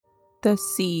The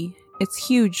sea. It's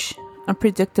huge,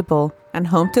 unpredictable, and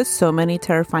home to so many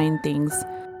terrifying things.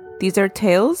 These are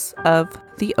tales of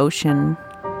the ocean.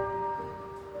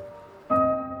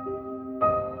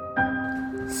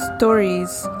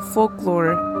 Stories,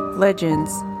 folklore, legends,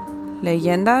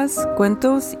 leyendas,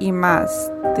 cuentos y más.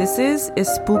 This is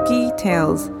Spooky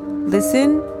Tales.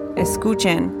 Listen,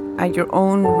 escuchen at your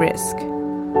own risk.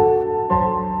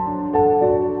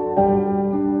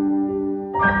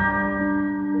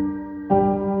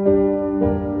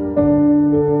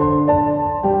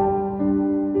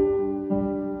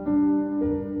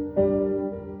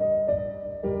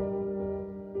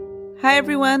 Hi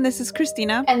everyone, this is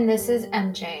Christina. And this is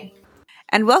MJ.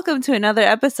 And welcome to another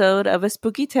episode of A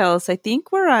Spooky Tales. I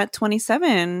think we're at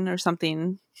 27 or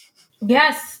something.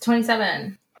 Yes,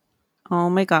 27. Oh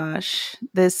my gosh.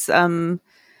 This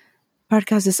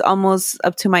podcast is almost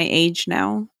up to my age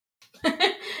now.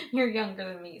 You're younger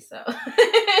than me, so.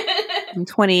 I'm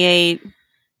 28,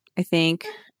 I think.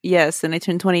 Yes, and I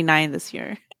turned 29 this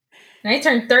year. And I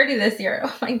turned 30 this year.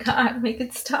 Oh my god, make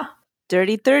it stop.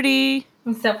 Dirty 30.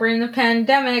 Except we're in the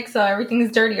pandemic, so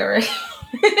everything's dirty already.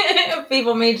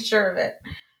 People made sure of it.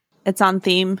 It's on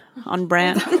theme, on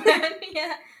brand.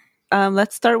 Yeah.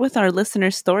 Let's start with our listener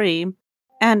story.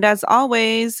 And as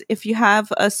always, if you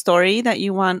have a story that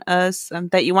you want us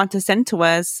that you want to send to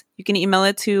us, you can email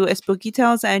it to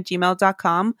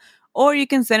spookytales@gmail.com, or you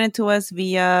can send it to us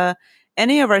via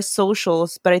any of our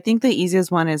socials. But I think the easiest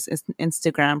one is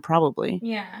Instagram, probably.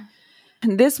 Yeah.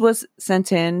 And this was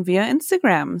sent in via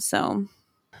Instagram, so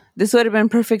this would have been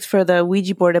perfect for the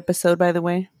Ouija board episode, by the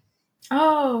way.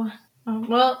 Oh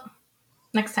well,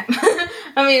 next time.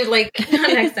 I mean, like,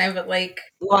 not next time, but like...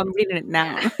 Well, I'm reading it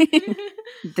now. Yeah.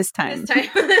 This time.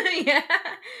 Yeah.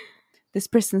 This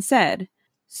person said,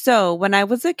 "So, when I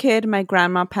was a kid, my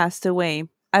grandma passed away.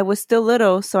 I was still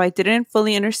little, so I didn't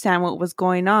fully understand what was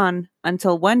going on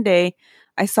until one day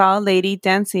I saw a lady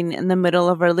dancing in the middle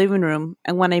of our living room,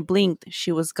 and when I blinked,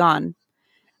 she was gone.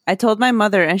 I told my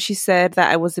mother, and she said that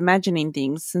I was imagining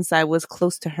things since I was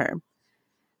close to her.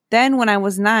 Then, when I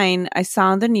was 9, I saw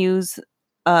on the news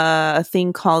a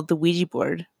thing called the Ouija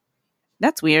board.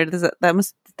 That's weird.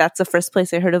 That's the first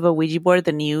place I heard of a Ouija board,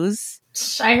 the news.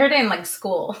 I heard it in like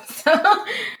school. So.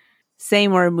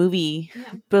 Same, or a movie. Yeah.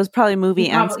 But it was probably movie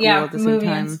and school at the same movie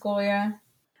time. And school, yeah.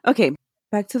 Okay,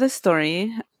 back to the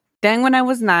story. Then when I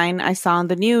was 9, I saw on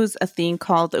the news a thing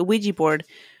called a Ouija board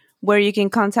where you can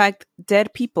contact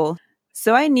dead people.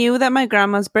 So I knew that my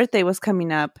grandma's birthday was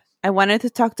coming up. I wanted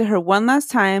to talk to her one last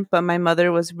time, but my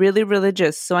mother was really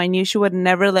religious, so I knew she would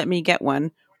never let me get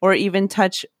one or even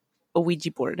touch a Ouija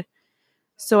board.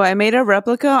 So I made a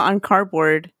replica on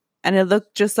cardboard, and it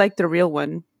looked just like the real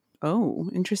one. Oh,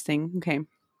 interesting. Okay.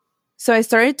 So I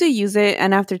started to use it,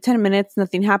 and after 10 minutes,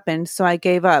 nothing happened, so I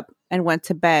gave up and went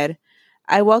to bed.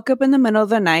 I woke up in the middle of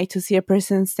the night to see a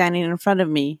person standing in front of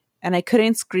me, and I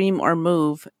couldn't scream or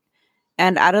move.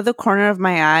 And out of the corner of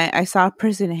my eye, I saw a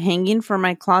person hanging from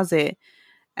my closet,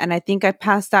 and I think I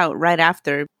passed out right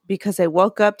after because I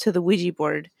woke up to the Ouija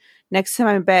board next to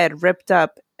my bed, ripped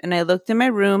up, and I looked in my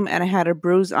room, and I had a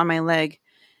bruise on my leg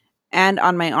and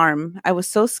on my arm. I was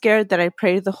so scared that I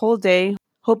prayed the whole day,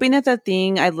 hoping that the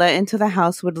thing I let into the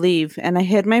house would leave, and I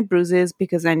hid my bruises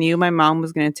because I knew my mom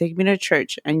was going to take me to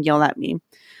church and yell at me.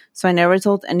 So I never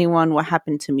told anyone what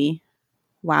happened to me."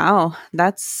 Wow,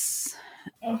 that's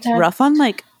rough on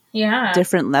like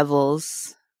different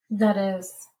levels. That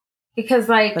is. Because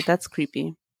like... But that's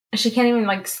creepy. She can't even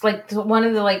like one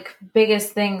of the like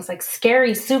biggest things, like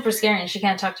scary, super scary, and she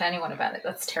can't talk to anyone about it.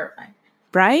 That's terrifying.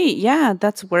 Right? Yeah,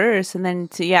 that's worse. And then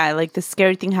like the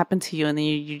scary thing happened to you, and then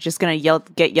you're just gonna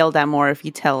get yelled at more if you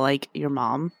tell like your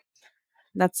mom.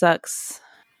 That sucks.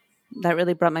 That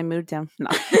really brought my mood down.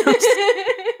 No.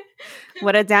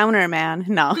 What a downer, man.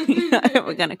 No,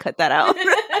 we're gonna cut that out.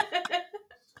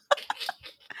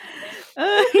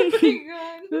 Oh my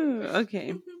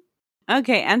god.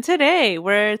 Okay, and today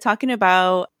we're talking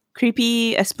about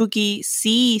creepy, spooky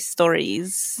sea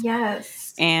stories.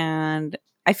 Yes. And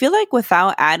I feel like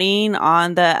without adding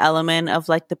on the element of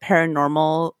like the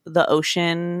paranormal, the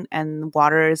ocean and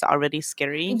water is already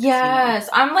scary. Yes.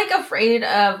 You know? I'm like afraid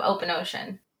of open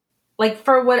ocean. Like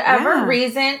for whatever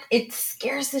reason, it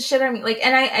scares the shit out of me. Like,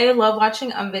 and I love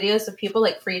watching videos of people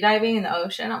like free diving in the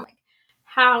ocean. I'm like,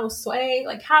 how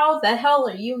the hell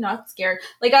are you not scared?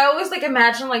 Like I always like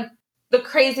imagine like the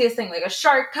craziest thing, like a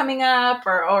shark coming up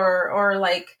or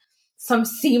like some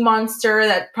sea monster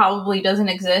that probably doesn't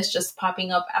exist just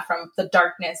popping up from the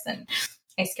darkness, and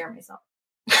I scare myself.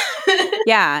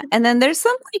 Yeah, and then there's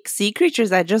some like sea creatures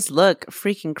that just look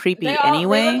freaking creepy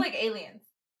anyway. They look like aliens.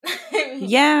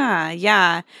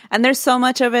 Yeah. And there's so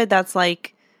much of it that's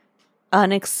like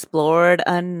unexplored,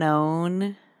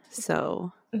 unknown.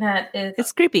 So that is,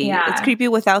 it's creepy. yeah. It's creepy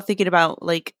without thinking about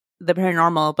like the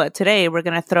paranormal. But today we're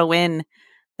going to throw in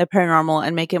the paranormal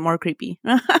and make it more creepy.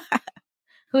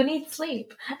 Who needs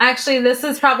sleep? Actually, this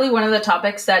is probably one of the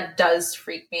topics that does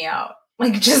freak me out.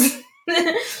 Like, just,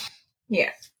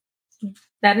 yeah.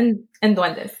 That and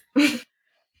duendes.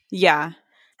 Yeah.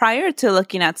 Prior to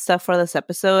looking at stuff for this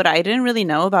episode, I didn't really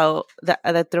know about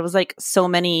that there was like so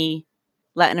many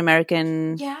Latin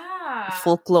American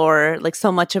folklore, like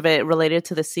so much of it related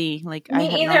to the sea. Like me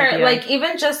I had either. No idea. Like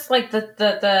even just like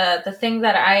the thing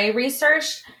that I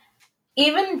researched,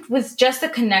 even with just a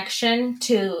connection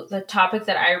to the topic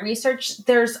that I researched,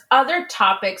 there's other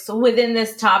topics within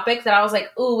this topic that I was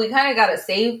like, ooh, we kind of got to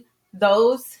save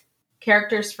those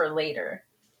characters for later.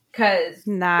 Because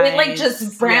it like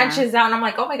just branches out and I'm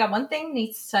like, oh my God, one thing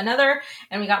needs another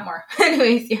and we got more.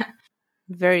 Anyways, yeah.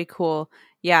 Very cool.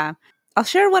 Yeah. I'll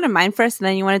share one of mine first and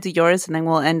then you want to do yours and then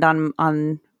we'll end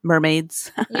on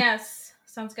mermaids. Yes.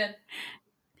 Sounds good.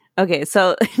 Okay.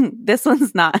 So this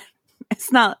one's not,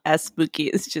 it's not as spooky.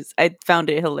 It's just, I found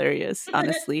it hilarious,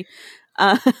 honestly.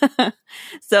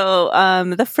 So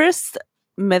the first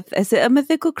myth, is it a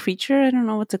mythical creature? I don't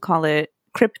know what to call it.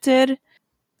 Cryptid?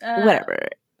 Whatever.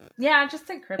 Yeah, just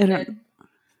say cryptid.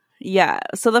 Yeah.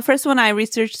 So the first one I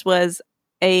researched was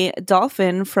a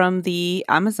dolphin from the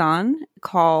Amazon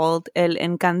called El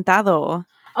Encantado.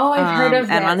 Oh, I've heard of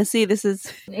this. And honestly, this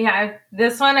is... Yeah,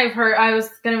 this one I've heard... I was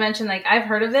going to mention, like, I've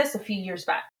heard of this a few years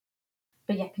back.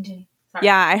 But yeah, continue. Sorry.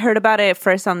 Yeah, I heard about it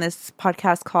first on this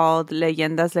podcast called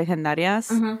Leyendas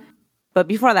Legendarias. Mm-hmm. But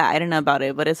before that, I didn't know about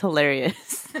it, but it's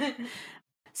hilarious.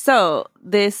 So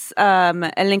this El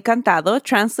Encantado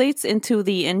translates into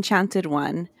the Enchanted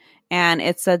One, and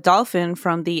it's a dolphin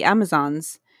from the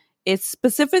Amazons. It's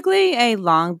specifically a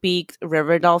long-beaked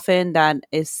river dolphin that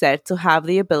is said to have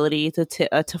the ability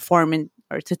to form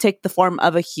to take the form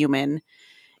of a human.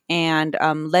 And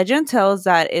legend tells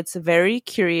that it's very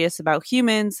curious about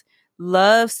humans,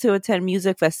 loves to attend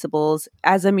music festivals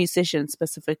as a musician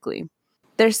specifically.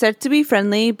 They're said to be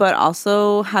friendly, but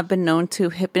also have been known to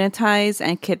hypnotize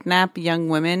and kidnap young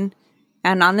women.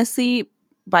 And honestly,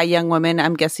 by young women,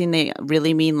 I'm guessing they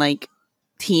really mean like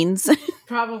teens.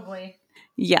 Probably.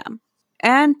 Yeah.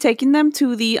 And taking them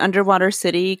to the underwater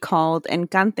city called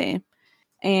Encante.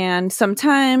 And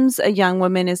sometimes a young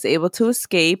woman is able to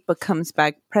escape but comes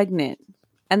back pregnant.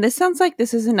 And this sounds like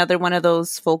this is another one of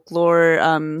those folklore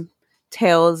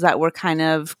tales that were kind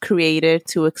of created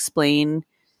to explain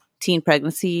teen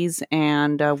pregnancies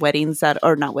and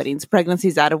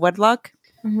pregnancies out of wedlock.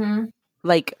 Mm-hmm.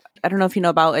 Like, I don't know if you know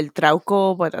about El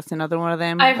Trauco, but that's another one of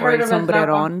them. I've heard of El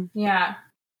Trauco. Yeah.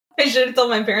 I should have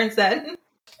told my parents that.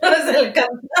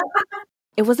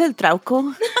 It was El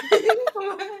Trauco?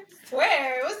 I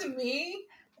swear, it wasn't me.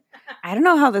 I don't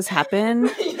know how this happened.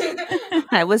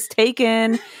 I was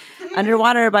taken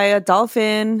underwater by a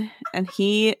dolphin and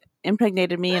he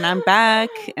impregnated me and I'm back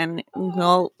and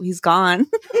well, he's gone.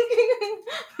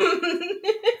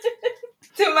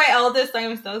 To my eldest, I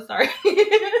am so sorry.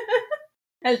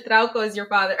 El Trauco is your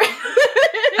father.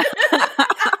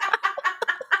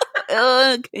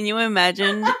 Can you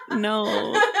imagine?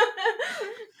 No.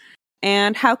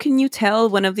 And how can you tell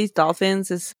one of these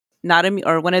dolphins is not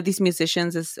or one of these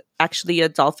musicians is actually a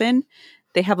dolphin?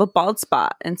 They have a bald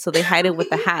spot, and so they hide it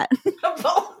with a hat. A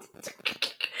bald.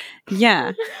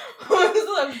 Yeah.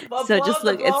 So just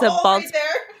look, it's a bald. Right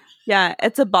there. Yeah,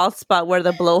 it's a bald spot where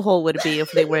the blowhole would be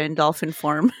if they were in dolphin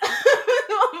form.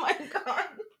 Oh my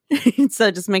God. So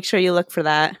just make sure you look for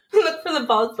that. Look for the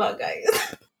bald spot, guys.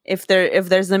 If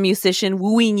there's a musician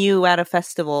wooing you at a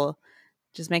festival,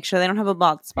 just make sure they don't have a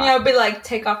bald spot. Yeah, I'll be like,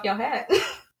 take off your head.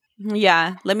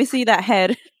 Yeah, let me see that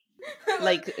head.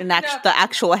 Like the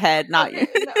actual head, not you.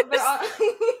 No, but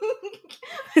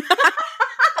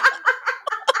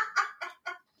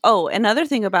oh, another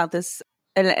thing about this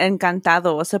El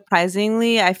Encantado,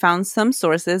 surprisingly, I found some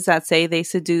sources that say they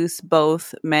seduce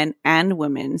both men and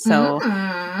women. So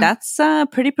that's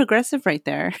pretty progressive right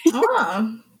there.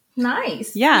 Oh,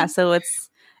 nice. Yeah, so it's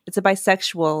a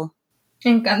bisexual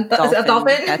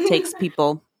dolphin that takes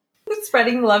people.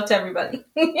 Spreading love to everybody.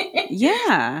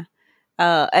 Yeah.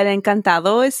 El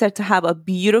Encantado is said to have a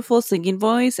beautiful singing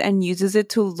voice and uses it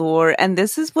to lure. And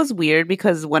this was weird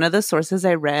because one of the sources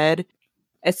I read,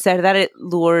 it said that it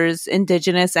lures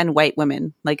indigenous and white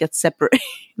women. Like it's separate.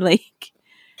 Like,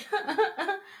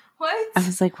 what? I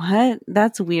was like, what?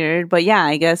 That's weird. But yeah,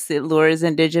 I guess it lures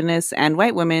indigenous and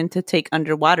white women to take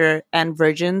underwater, and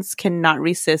virgins cannot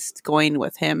resist going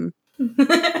with him.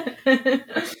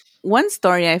 one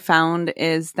story I found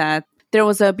is that there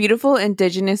was a beautiful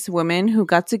indigenous woman who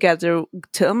got together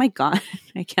to, oh my God,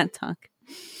 I can't talk,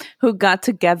 who got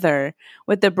together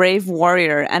with a brave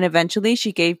warrior, and eventually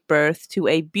she gave birth to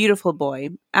a beautiful boy.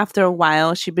 After a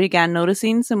while, she began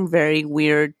noticing some very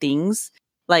weird things,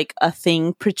 like a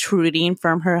thing protruding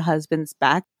from her husband's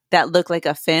back that looked like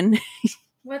a fin.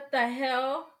 What the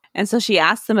hell? And so she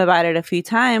asked him about it a few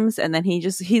times, and then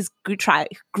he's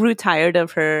grew tired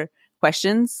of her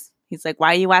questions. He's like,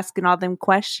 "Why are you asking all them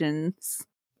questions?"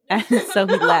 And so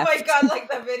he left. Oh my God, like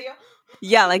the video.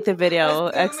 Yeah, like the video,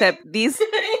 Assuming. except these.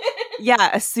 Yeah,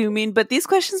 assuming, but these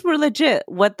questions were legit.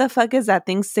 What the fuck is that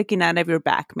thing sticking out of your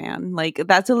back, man? Like,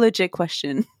 that's a legit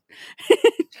question.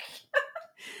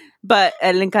 But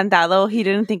El Encantado, he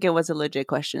didn't think it was a legit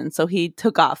question, so he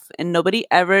took off, and nobody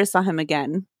ever saw him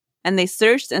again. And they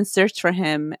searched and searched for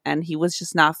him, and he was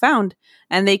just not found.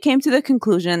 And they came to the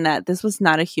conclusion that this was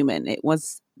not a human. It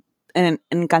was an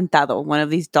Encantado, one of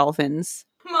these dolphins.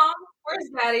 Mom, where's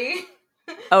Daddy?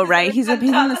 Oh, right. He's in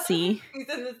the sea.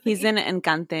 He's in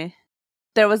Encante.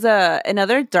 There was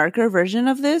another darker version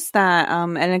of this that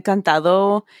El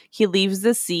Encantado, he leaves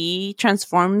the sea,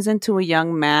 transforms into a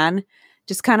young man,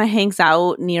 just kind of hangs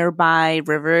out nearby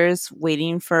rivers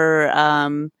waiting for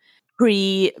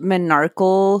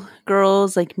pre-menarchal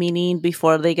girls, like meaning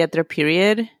before they get their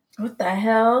period. What the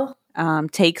hell?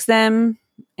 Takes them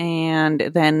and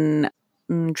then,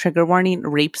 trigger warning,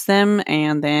 rapes them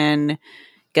and then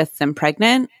gets them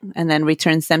pregnant and then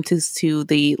returns them to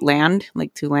the land,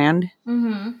 like to land.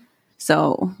 Mm-hmm.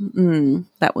 So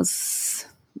that was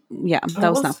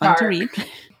not fun to read.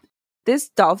 This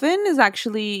dolphin is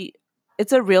actually,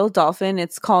 it's a real dolphin.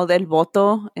 It's called El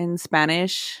Boto in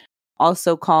Spanish,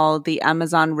 also called the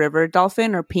Amazon River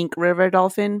dolphin or pink river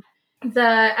dolphin.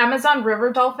 The Amazon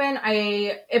River dolphin,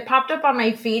 it popped up on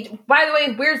my feed. By the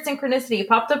way, weird synchronicity. It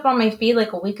popped up on my feed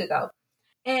like a week ago.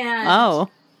 And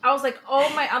I was like, oh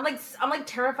my, I'm like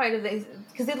terrified of these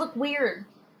because they look weird.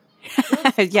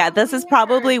 Yeah, this is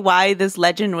probably why this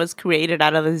legend was created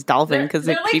out of this dolphin, because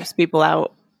it creeps people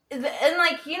out. And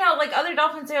like, you know, like other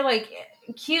dolphins are like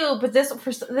cute, but this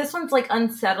one's like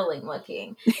unsettling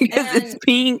looking. Because it's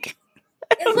pink.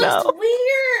 It looks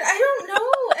weird. I don't know.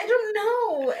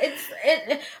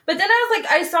 But then I was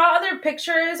like, I saw other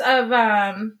pictures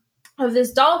of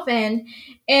this dolphin,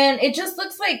 and it just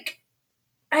looks like,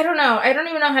 I don't know. I don't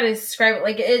even know how to describe it.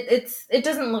 Like it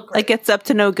doesn't look like it's up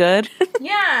to no good.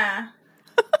 Yeah.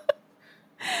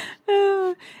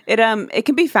 It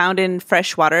can be found in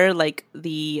fresh water, like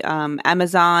the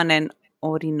Amazon and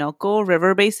Orinoco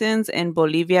river basins in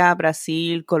Bolivia,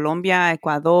 Brazil, Colombia,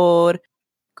 Ecuador,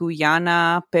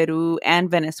 Guyana, Peru, and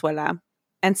Venezuela.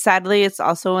 And sadly, it's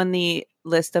also in the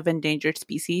list of endangered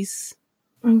species.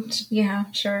 Yeah,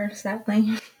 sure.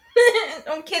 Sadly.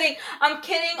 I'm kidding.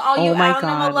 All you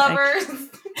animal lovers.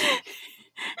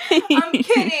 I'm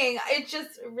kidding. It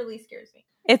just really scares me.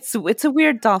 It's a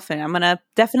weird dolphin. I'm going to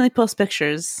definitely post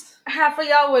pictures. Half of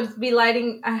y'all would be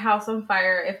lighting a house on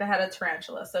fire if it had a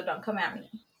tarantula, so don't come at me.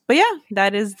 But yeah,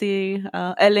 that is the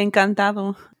El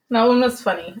Encantado. That one was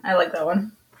funny. I like that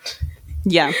one.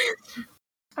 Yeah.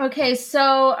 Okay,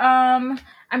 so I'm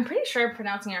pretty sure I'm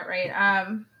pronouncing it right.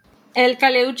 El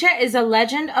Caleuche is a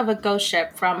legend of a ghost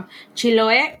ship from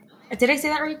Chiloé. Did I say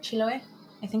that right? Chiloé?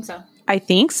 I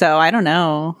think so. I don't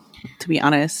know, to be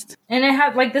honest. And it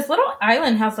had like this little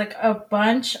island has like a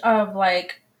bunch of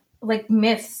like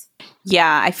myths.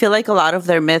 Yeah, I feel like a lot of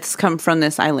their myths come from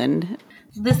this island.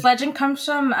 This legend comes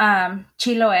from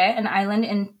Chiloé, an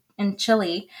island in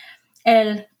Chile.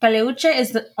 El Caleuche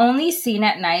is only seen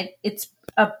at night. It's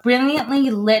a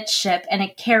brilliantly lit ship, and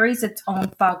it carries its own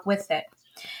fog with it.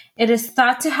 It is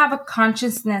thought to have a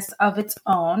consciousness of its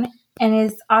own and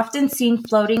is often seen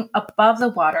floating above the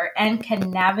water and can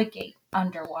navigate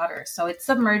underwater. So it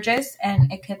submerges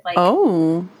and it could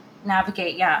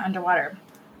navigate, underwater.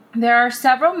 There are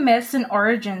several myths and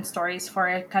origin stories for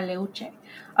El Caleuche.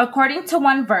 According to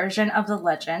one version of the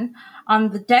legend, on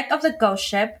the deck of the ghost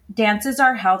ship, dances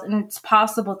are held and it's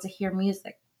possible to hear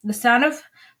music. The sound of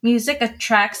music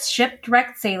attracts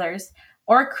shipwrecked sailors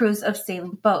or crews of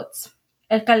sailing boats.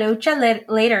 El Caleuche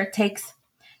later takes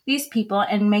these people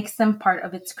and makes them part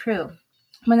of its crew.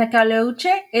 When the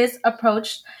Caleuche is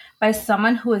approached by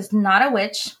someone who is not a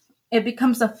witch, it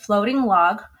becomes a floating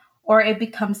log or it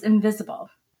becomes invisible.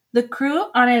 The crew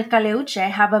on El Caleuche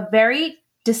have a very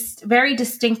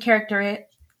distinct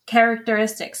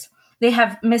characteristics. They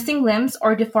have missing limbs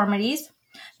or deformities.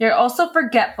 They're also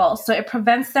forgetful, so it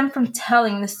prevents them from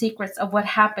telling the secrets of what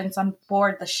happens on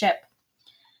board the ship.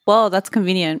 Well, that's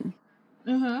convenient.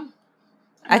 Mm-hmm.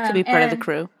 I could be part of the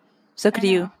crew. So could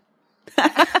you.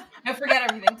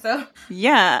 everything. So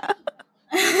Yeah.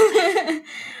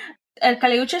 El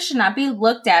Caleuche should not be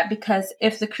looked at because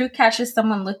if the crew catches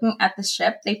someone looking at the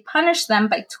ship, they punish them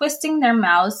by twisting their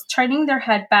mouths, turning their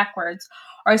head backwards,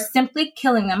 or simply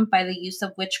killing them by the use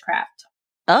of witchcraft.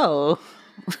 Oh.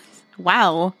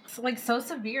 Wow. It's like so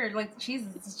severe. Like,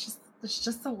 Jesus, it's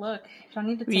just a look. You don't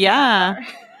need to take Yeah. it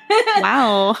that far.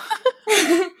 Wow.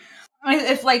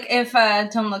 if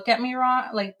don't look at me wrong,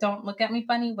 like don't look at me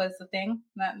funny was the thing.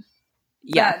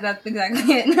 That's exactly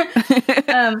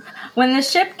it. When the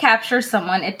ship captures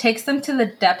someone, it takes them to the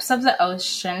depths of the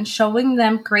ocean, showing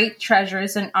them great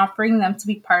treasures and offering them to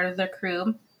be part of their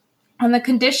crew on the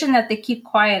condition that they keep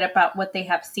quiet about what they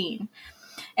have seen.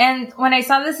 And when I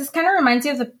saw this kind of reminds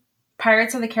me of the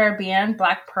Pirates of the Caribbean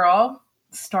Black Pearl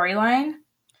storyline.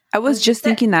 I was just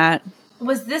thinking that.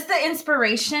 Was this the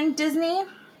inspiration, Disney?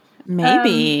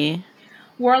 Maybe.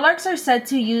 Warlocks are said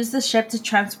to use the ship to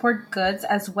transport goods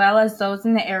as well as those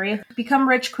in the area who become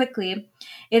rich quickly.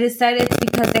 It is said it's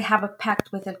because they have a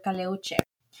pact with El Caleuche.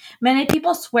 Many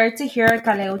people swear to hear El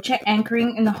Caleuche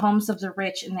anchoring in the homes of the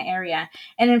rich in the area.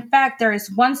 And in fact, there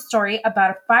is one story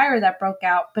about a fire that broke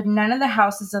out, but none of the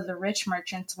houses of the rich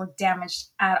merchants were damaged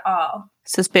at all.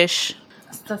 Suspicious.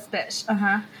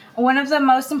 One of the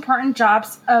most important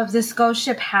jobs of this ghost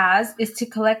ship is to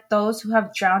collect those who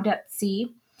have drowned at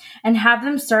sea and have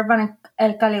them serve on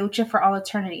El Caleuche for all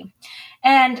eternity.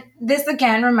 And this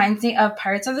again reminds me of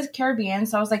Pirates of the Caribbean,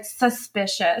 so I was like,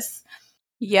 suspicious.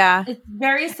 Yeah. It's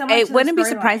very similar It to wouldn't be storyline.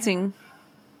 surprising.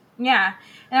 Yeah.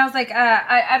 And I was like,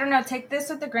 I don't know, take this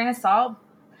with a grain of salt.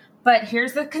 But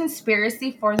here's the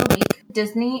conspiracy for the week.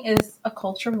 Disney is a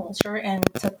culture vulture and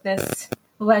took this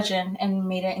legend and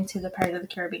made it into the Pirates of the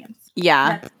Caribbean.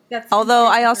 Yeah. That's although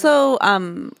I also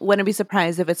wouldn't be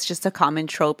surprised if it's just a common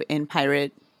trope in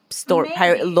pirate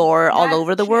lore all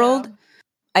over the world.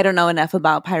 I don't know enough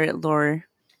about pirate lore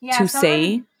to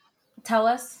say. Tell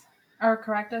us or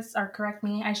correct us or correct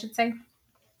me, I should say.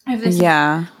 If this is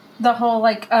the whole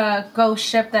ghost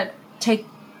ship that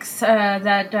takes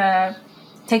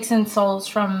in souls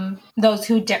from those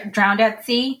who drowned at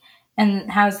sea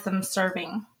and has them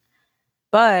serving.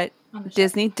 But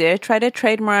Disney did try to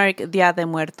trademark Dia de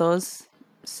Muertos.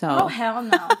 So. Oh, hell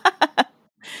no.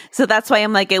 So that's why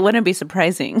I'm like, it wouldn't be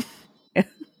surprising.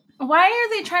 Why are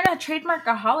they trying to trademark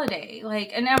a holiday?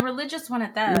 And a religious one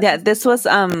at that? Yeah, this was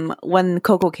when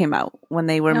Coco came out. When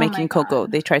they were making Coco,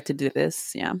 they tried to do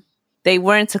this. Yeah. They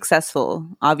weren't successful,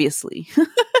 obviously.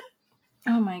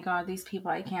 Oh my God, these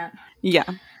people, I can't. Yeah.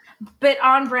 But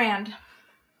on brand.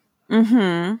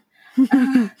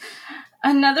 Mm-hmm.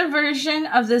 Another version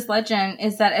of this legend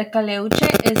is that El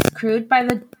Caleuche is crewed by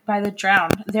the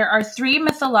drowned. There are 3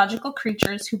 mythological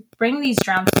creatures who bring these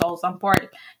drowned souls on board.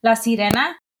 La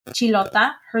Sirena,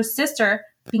 Chilota, her sister,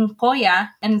 Pincoya,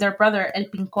 and their brother, El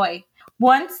Pincoy.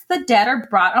 Once the dead are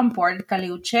brought on board El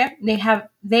Caleuche,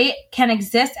 they can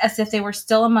exist as if they were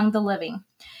still among the living.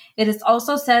 It is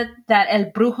also said that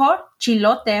El Brujo,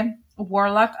 Chilote,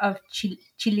 warlock of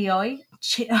Chiloe,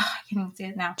 I can't even say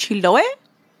it now. Chiloe?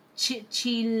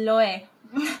 Chiloe.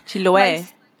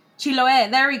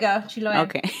 Chiloe. There we go. Chiloe.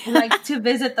 Okay. Likes to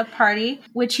visit the party,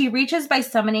 which he reaches by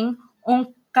summoning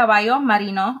un caballo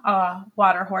marino, a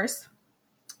water horse.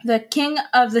 The king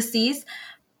of the seas,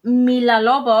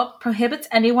 Milalobo, prohibits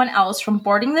anyone else from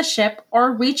boarding the ship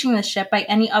or reaching the ship by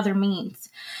any other means.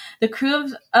 The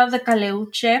crew of the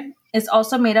Caleuche is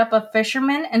also made up of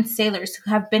fishermen and sailors who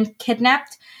have been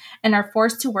kidnapped and are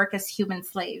forced to work as human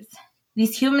slaves.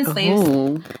 These human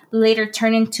slaves later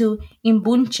turn into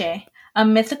Imbunche, a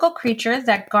mythical creature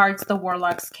that guards the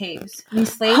warlock's caves.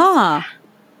 These slaves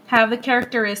have the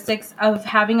characteristics of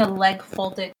having a leg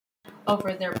folded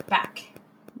over their back.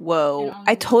 Whoa.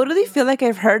 I totally feel like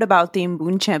I've heard about the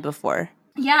Imbunche before.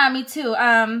 Yeah, me too.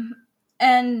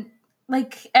 And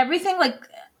everything,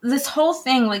 this whole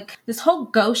thing, this whole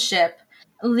ghost ship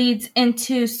leads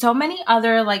into so many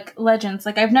other legends.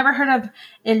 I've never heard of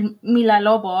El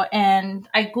Milalobo, and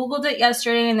I googled it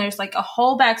yesterday, and there's a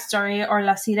whole backstory. Or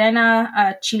La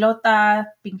Sirena, Chilota,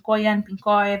 Pincoya, and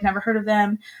Pincoy. I've never heard of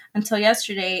them until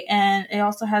yesterday, and it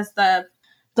also has the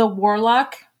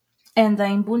warlock and the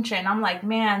Imbunche, and I'm like,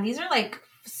 man, these are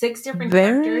 6 different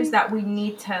characters that we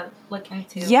need to look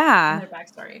into. Yeah, in their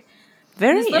backstory.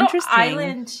 Very interesting.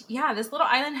 This little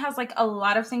island has a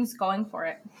lot of things going for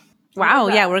it. Wow,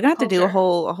 yeah, we're gonna have to do a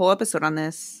whole episode on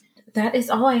this. That is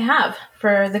all I have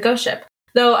for the ghost ship.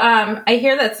 Though I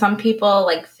hear that some people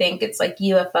think it's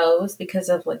UFOs because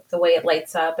of the way it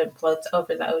lights up and floats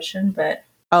over the ocean, but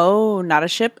not a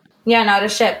ship? Yeah, not a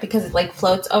ship because it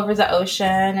floats over the ocean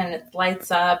and it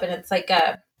lights up and it's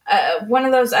one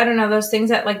of those, I don't know, those things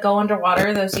that like go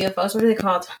underwater, those UFOs. What are they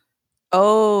called?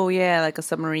 Oh, yeah, like a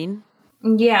submarine.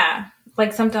 Yeah,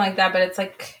 like something like that, but it's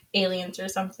like aliens or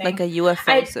something. Like a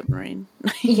UFO submarine.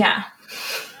 Yeah.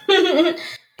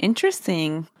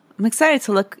 Interesting. I'm excited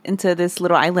to look into this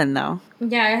little island, though.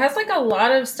 Yeah, it has like a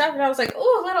lot of stuff, and I was like,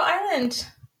 "Oh, little island,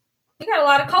 you got a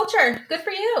lot of culture. Good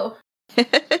for you."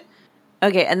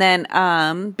 Okay, and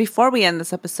then before we end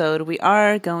this episode, we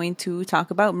are going to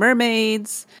talk about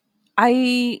mermaids.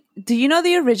 Do you know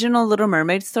the original Little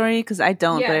Mermaid story? Because I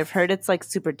don't, Yes. but I've heard it's like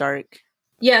super dark.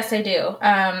 Yes, I do.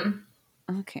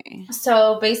 Okay.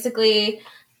 So basically,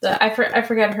 I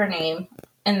forget her name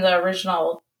in the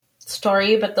original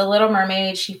story, but the Little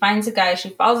Mermaid, she finds a guy, she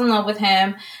falls in love with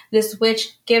him. This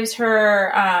witch gives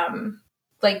her I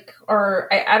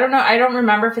don't know, I don't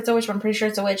remember if it's a witch, but I'm pretty sure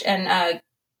it's a witch, and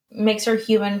makes her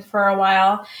human for a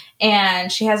while,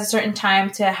 and she has a certain time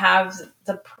to have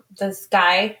this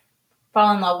guy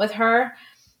fall in love with her.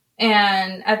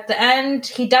 And at the end,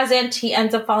 he doesn't. He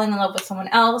ends up falling in love with someone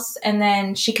else. And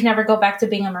then she can never go back to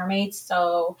being a mermaid.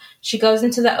 So she goes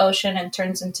into the ocean and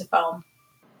turns into foam.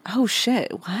 Oh,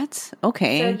 shit. What?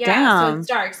 Okay. So, yeah, damn. so it's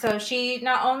dark. So she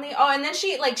not only... Oh, and then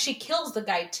she kills the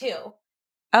guy, too.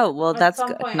 Oh, well, that's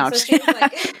good. No, so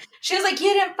she was like,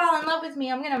 you didn't fall in love with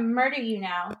me. I'm going to murder you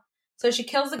now. So she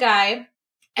kills the guy.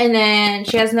 And then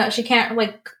she can't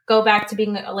like go back to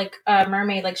being like a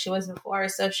mermaid like she was before.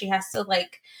 So she has to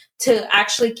to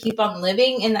actually keep on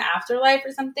living in the afterlife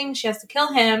or something. She has to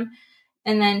kill him,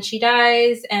 and then she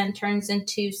dies and turns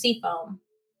into sea foam.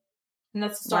 And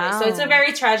that's the story. Wow. So it's a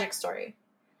very tragic story.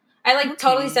 I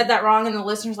totally said that wrong, and the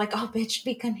listener's like, "Oh, bitch,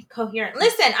 be coherent."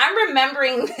 Listen, I'm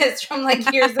remembering this from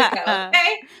like years ago.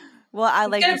 Okay. Well, I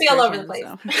like it's gonna be all over the place.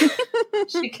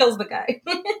 So. She kills the guy.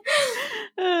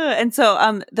 And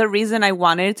so the reason I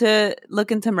wanted to look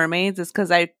into mermaids is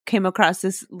because I came across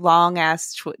this long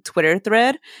ass Twitter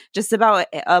thread just about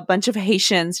a bunch of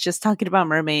Haitians just talking about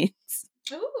mermaids.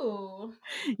 Ooh.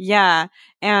 Yeah.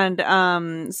 And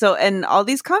and all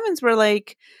these comments were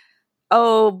like,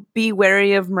 oh, be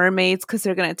wary of mermaids because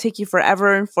they're going to take you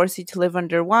forever and force you to live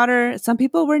underwater. Some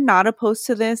people were not opposed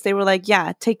to this. They were like,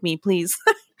 yeah, take me, please.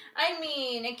 I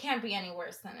mean, it can't be any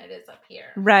worse than it is up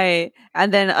here. Right.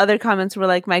 And then other comments were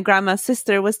like, my grandma's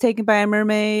sister was taken by a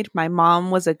mermaid. My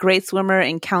mom was a great swimmer,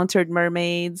 encountered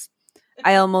mermaids.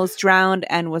 I almost drowned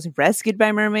and was rescued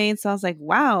by mermaids. So I was like,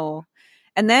 wow.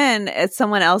 And then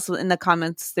someone else in the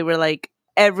comments, they were like,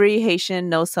 every Haitian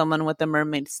knows someone with a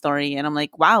mermaid story. And I'm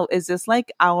like, wow, is this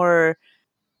like I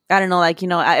don't know, like,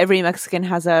 every Mexican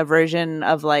has a version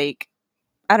of like,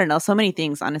 I don't know, so many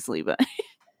things, honestly, but...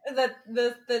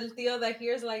 The tío that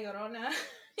hears La Llorona.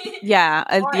 Yeah,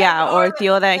 or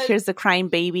tío that hears the crying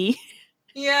baby.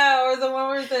 Yeah, or the one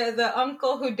where the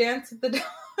uncle who danced at the door.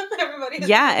 Everybody.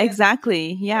 Yeah,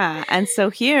 exactly. Yeah, and so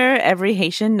here, every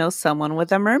Haitian knows someone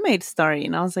with a mermaid story,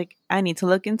 and I was like, I need to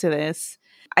look into this.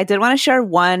 I did want to share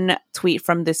one tweet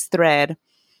from this thread,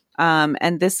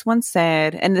 and this one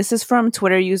said, and this is from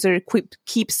Twitter user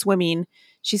Keep Swimming.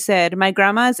 She said, "My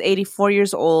grandma is 84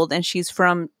 years old, and she's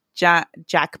from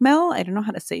Jacmel. I don't know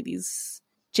how to say these.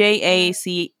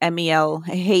 Jacmel,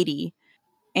 Haiti.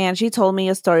 And she told me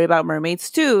a story about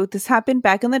mermaids too. This happened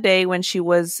back in the day when she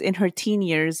was in her teen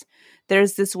years.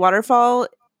 There's this waterfall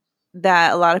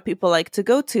that a lot of people like to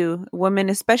go to, women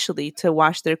especially, to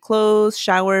wash their clothes,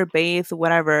 shower, bathe,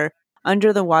 whatever,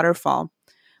 under the waterfall.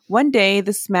 One day,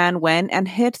 this man went and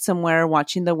hid somewhere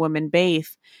watching the women bathe.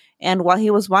 And while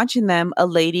he was watching them, a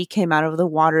lady came out of the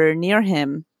water near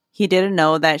him. He didn't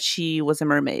know that she was a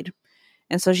mermaid.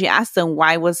 And so she asked him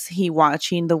why was he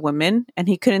watching the women, and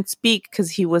he couldn't speak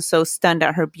because he was so stunned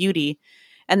at her beauty.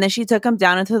 And then she took him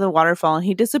down into the waterfall, and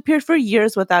he disappeared for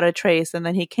years without a trace. And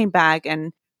then he came back,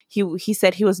 and he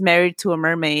said he was married to a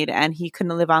mermaid and he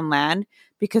couldn't live on land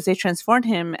because they transformed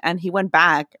him, and he went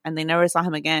back and they never saw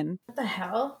him again. What the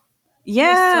hell?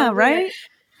 Yeah, so right?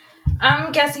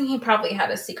 I'm guessing he probably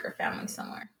had a secret family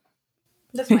somewhere.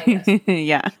 That's my guess.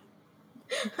 Yeah.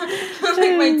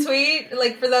 Like my tweet,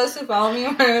 like for those who follow me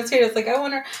on my tweet, it's like, I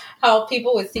wonder how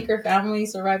people with secret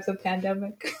families survive the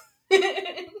pandemic.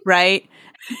 Right.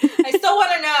 I still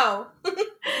want to know.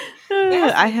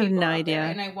 I have no idea.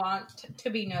 And I want to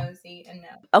be nosy and know.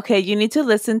 Okay, I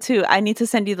need to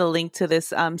send you the link to this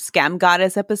Scam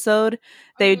Goddess episode.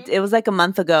 It was like a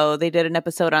month ago. They did an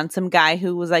episode on some guy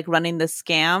who was like running the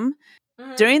scam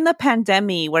during the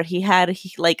pandemic where he had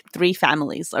like 3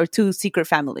 families or 2 secret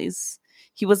families.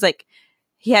 He was like,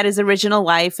 he had his original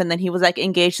wife, and then he was like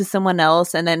engaged to someone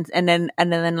else, and then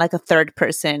like a third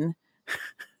person.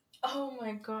 Oh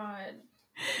my God.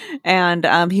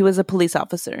 And he was a police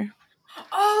officer.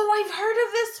 Oh, I've heard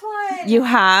of this You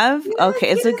have? Okay,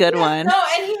 it's a good yes. one. No,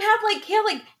 and he had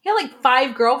like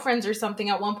 5 girlfriends or something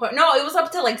at one point. No, it was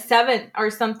up to like 7 or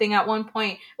something at one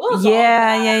point. It was all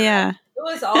bad. Yeah. It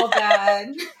was all bad.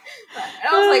 And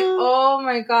I was like, oh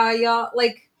my god, y'all!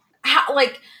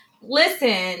 Like,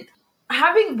 listen,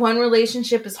 having one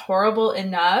relationship is horrible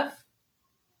enough.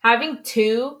 Having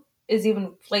 2 is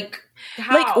even like.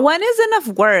 How? Like, one is enough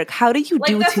work. How do you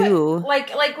do 2?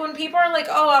 Like when people are like,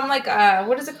 oh, I'm like,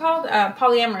 what is it called?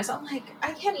 Polyamorous. I'm like,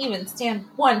 I can't even stand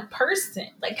one person.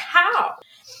 Like, how?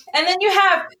 And then you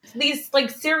have these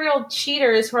like serial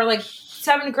cheaters who are like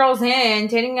 7 girls in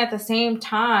dating at the same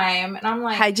time. And I'm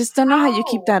like, I just don't know how you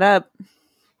keep that up.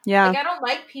 Yeah. Like, I don't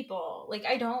like people. Like,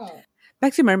 I don't.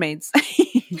 Back to mermaids.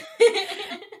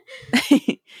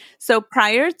 So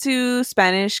prior to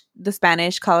the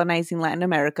Spanish colonizing Latin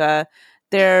America,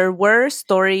 there were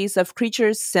stories of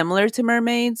creatures similar to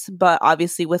mermaids, but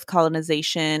obviously with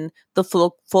colonization, the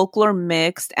folklore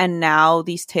mixed, and now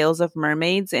these tales of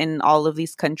mermaids in all of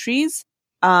these countries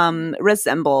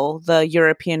resemble the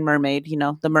European mermaid,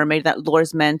 the mermaid that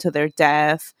lures men to their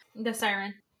death. The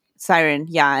Siren,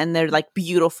 yeah, and they're like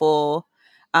beautiful.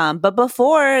 But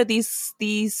before these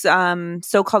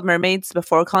so-called mermaids,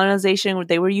 before colonization,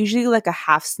 they were usually like a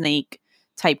half snake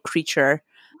type creature.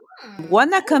 One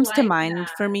that comes to mind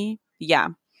for me,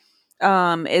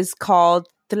 is called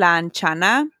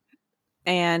Tlanchana,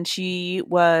 and she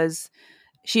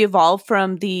evolved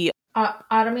from the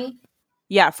Otomi.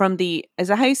 Yeah, is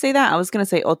that how you say that? I was gonna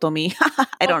say Otomi.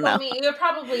 I don't know. You're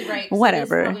probably right.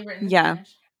 Whatever. Yeah.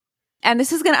 And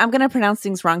I'm gonna pronounce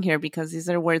things wrong here because these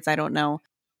are words I don't know.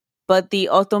 But the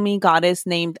Otomi goddess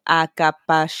named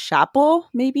Acapashapo,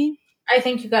 maybe? I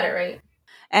think you got it right.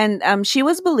 And she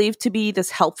was believed to be this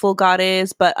helpful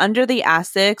goddess, but under the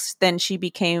Aztecs, then she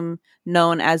became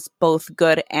known as both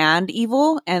good and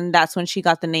evil, and that's when she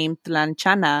got the name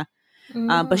Tlanchana.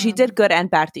 But she did good and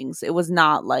bad things. It was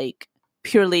not like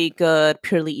purely good,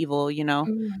 purely evil,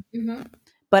 Mm-hmm.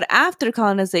 But after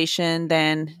colonization,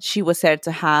 then she was said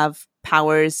to have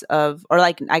powers of, or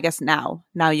like, I guess now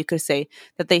you could say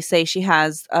that they say she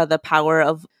has the power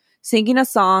of singing a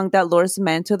song that lures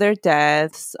men to their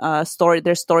deaths.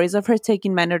 There's stories of her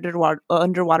taking men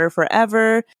underwater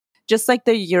forever, just like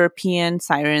the European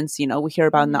sirens, we hear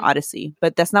about in the Odyssey.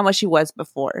 But that's not what she was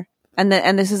before. And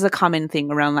this is a common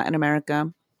thing around Latin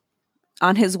America.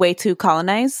 On his way to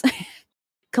colonize,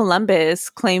 Columbus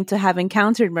claimed to have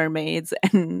encountered mermaids,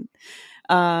 and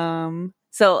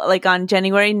so like on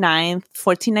January 9th,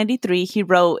 1493, he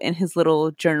wrote in his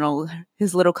little journal,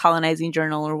 his little colonizing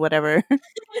journal, or whatever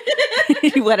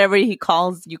whatever you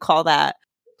call that.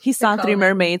 He saw 3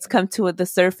 mermaids come to the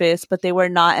surface, but they were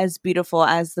not as beautiful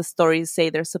as the stories say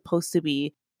they're supposed to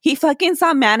be. He fucking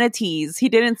saw manatees. He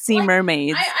didn't see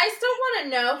mermaids. I still want to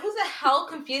know who the hell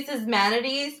confuses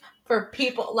manatees for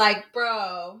people. Like,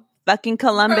 bro. Fucking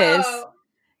Columbus. Bro.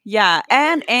 Yeah.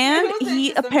 And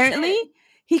he apparently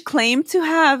he claimed to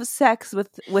have sex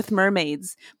with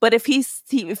mermaids. But if he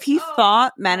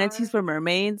thought manatees were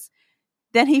mermaids,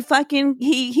 then he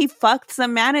fucked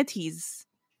some manatees.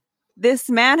 This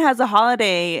man has a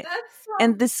holiday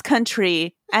in this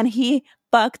country, and he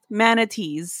fucked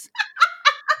manatees.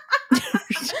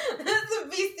 That's a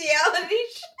bestiality.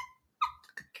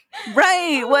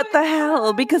 Right, what the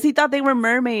hell? Because he thought they were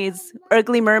mermaids,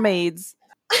 ugly mermaids.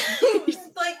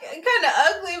 Like, kind of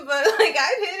ugly, but like,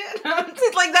 I didn't.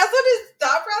 Like, that's what his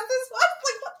thought process was.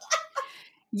 Like, what the hell?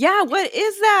 Yeah, what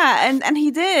is that? And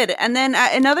he did. And then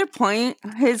at another point,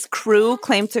 his crew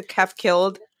claimed to have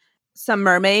killed some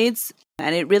mermaids,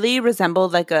 and it really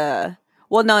resembled like a...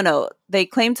 Well, no. They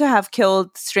claimed to have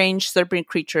killed strange serpent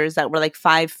creatures that were like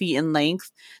 5 feet in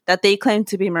length that they claimed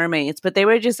to be mermaids, but they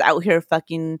were just out here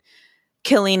fucking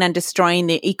killing and destroying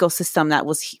the ecosystem that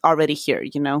was already here,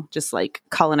 just like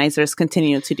colonizers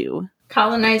continue to do.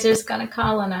 Colonizers gonna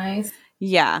colonize.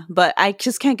 Yeah, but I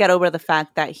just can't get over the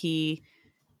fact that he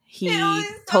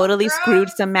totally screwed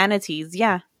some manatees.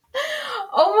 Yeah.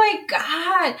 Oh my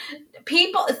God.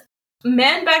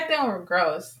 Men back then were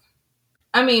gross.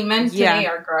 I mean, men today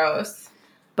are gross.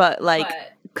 But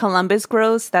Columbus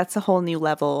gross, that's a whole new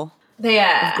level.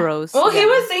 Yeah. Of gross. Well, he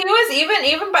was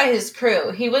even by his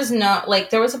crew. He was not like,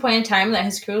 there was a point in time that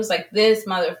his crew was like, this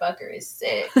motherfucker is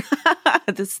sick.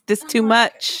 this too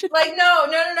much. Like, no.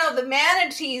 The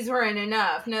manatees weren't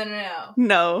enough. No.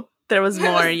 No, there was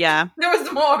more. Yeah. There was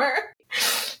more.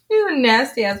 He's a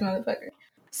nasty ass motherfucker.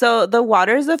 So the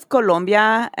waters of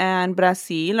Colombia and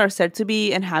Brazil are said to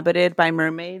be inhabited by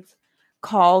mermaids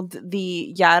called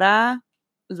the Yara,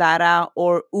 Lara,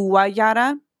 or Uwa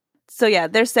Yara. So yeah,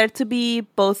 they're said to be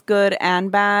both good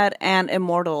and bad and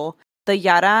immortal. The the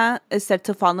Yara is said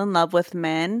to fall in love with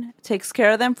men, takes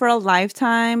care of them for a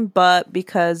lifetime, but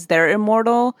because they're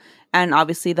immortal and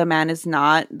obviously the man is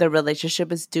not, the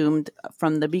relationship is doomed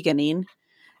from the beginning.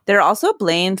 They're also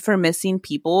blamed for missing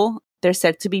people. They're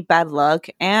said to be bad luck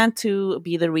and to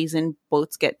be the reason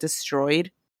boats get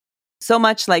destroyed. So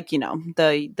much like, you know,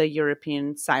 the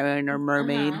European siren or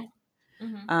mermaid.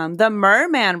 The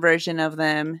merman version of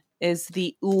them is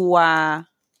the Ua.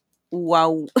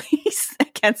 I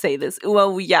can't say this.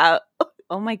 Uya.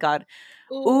 Oh my god.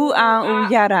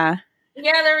 Uyara.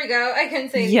 Yeah, there we go. I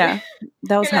couldn't say it. Yeah,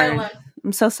 that was hard.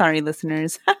 I'm so sorry,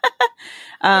 listeners.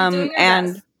 And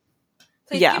best.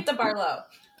 Please keep the bar low.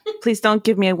 Please don't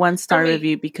give me a 1-star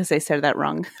review because I said that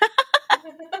wrong.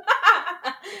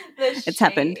 It's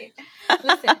happened.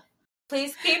 Listen,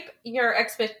 please keep your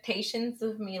expectations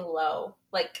of me low.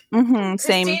 Like, same.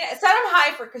 Set them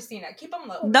high for Christina. Keep them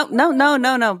low.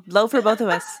 No. Low for both of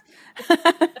us.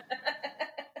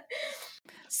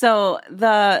 So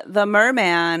the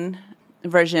merman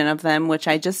version of them, which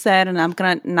I just said, and I'm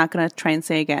not gonna try and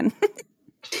say again.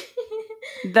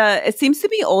 It seems to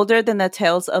be older than the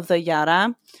tales of the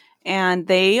Yara, and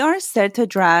they are said to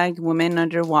drag women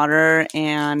underwater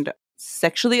and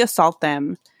sexually assault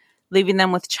them, leaving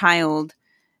them with child.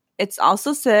 It's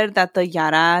also said that the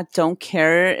Yara don't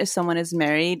care if someone is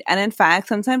married, and in fact,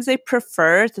 sometimes they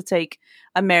prefer to take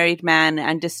a married man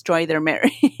and destroy their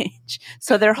marriage.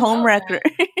 So they're homewreckers.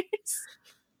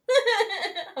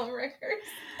 Homewreckers?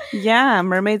 Yeah,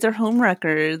 mermaids are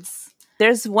homewreckers.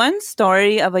 There's one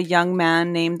story of a young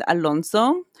man named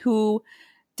Alonso who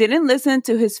didn't listen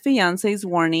to his fiance's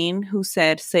warning, who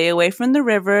said, "Stay away from the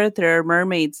river, there are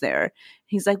mermaids there."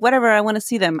 He's like, whatever, I want to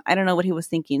see them. I don't know what he was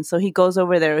thinking. So he goes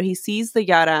over there. He sees the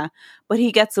Yara, but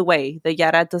he gets away. The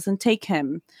Yara doesn't take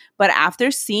him. But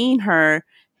after seeing her,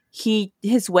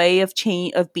 his way of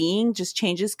being just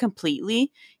changes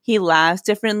completely. He laughs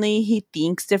differently. He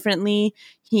thinks differently.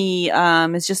 He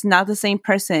is just not the same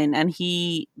person. And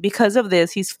because of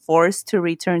this, he's forced to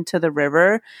return to the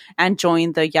river and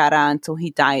join the Yara until he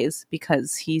dies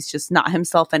because he's just not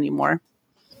himself anymore.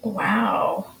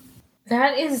 Wow.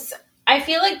 That is... I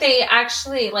feel like they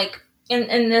actually, like,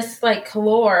 in this, like,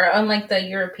 lore, unlike the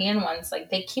European ones, like,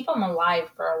 they keep them alive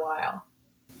for a while.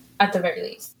 At the very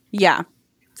least. Yeah.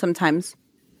 Sometimes.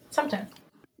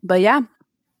 But yeah.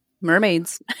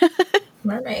 Mermaids.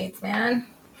 Mermaids, man.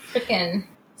 Freaking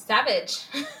savage.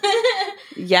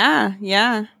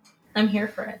 Yeah. I'm here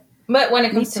for it. But when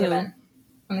it comes to men.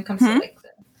 When it comes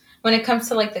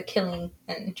to, like, the killing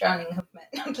and drowning of men.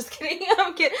 I'm just kidding.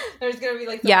 There's going to be,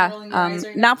 like, the rolling the eyes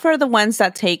right now. Not for the ones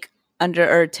that take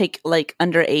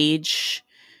underage.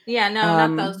 Yeah, no,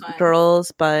 not those ones.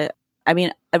 Girls, but, I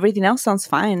mean, everything else sounds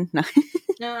fine. No,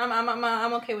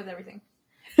 I'm okay with everything.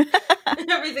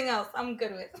 Everything else, I'm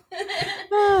good with.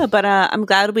 But I'm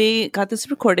glad we got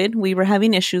this recorded. We were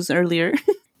having issues earlier.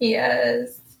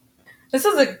 Yes. This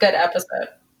was a good episode.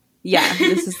 Yeah,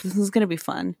 this is going to be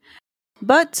fun.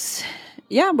 But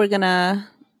yeah, we're going to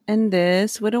end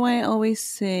this. What do I always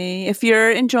say? If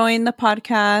you're enjoying the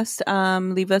podcast,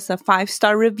 leave us a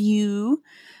 5-star review.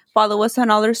 Follow us on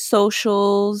all our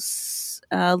socials,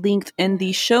 linked in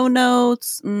the show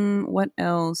notes. What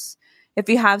else? If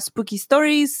you have spooky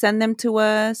stories, send them to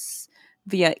us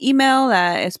via email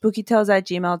at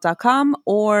spookytales@gmail.com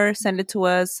or send it to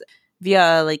us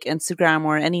via like Instagram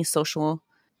or any social.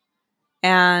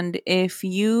 And if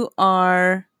you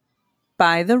are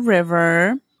by the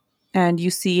river and you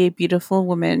see a beautiful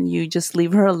woman, you just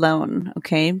leave her alone,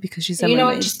 okay? Because she's a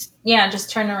mermaid.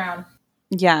 Just turn around.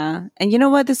 Yeah. And you know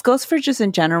what? This goes for just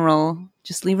in general.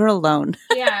 Just leave her alone.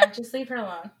 Yeah, just leave her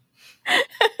alone.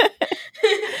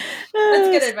 That's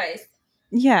good advice.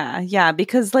 Yeah.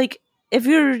 Because like if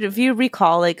you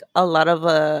recall like a lot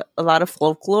of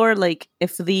folklore, like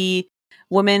if the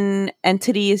woman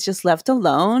entity is just left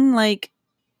alone, like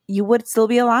you would still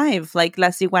be alive. Like La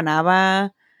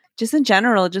Ciguanaba, just in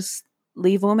general, just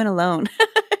leave women alone.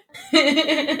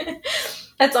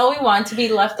 That's all we want, to be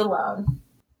left alone.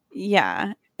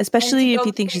 Yeah, especially if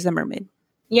you think she's a mermaid.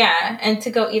 Yeah, and to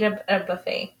go eat at a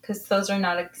buffet, because those are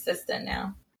not existent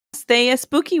now. Stay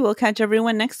spooky. We'll catch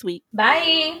everyone next week.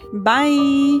 Bye.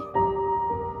 Bye.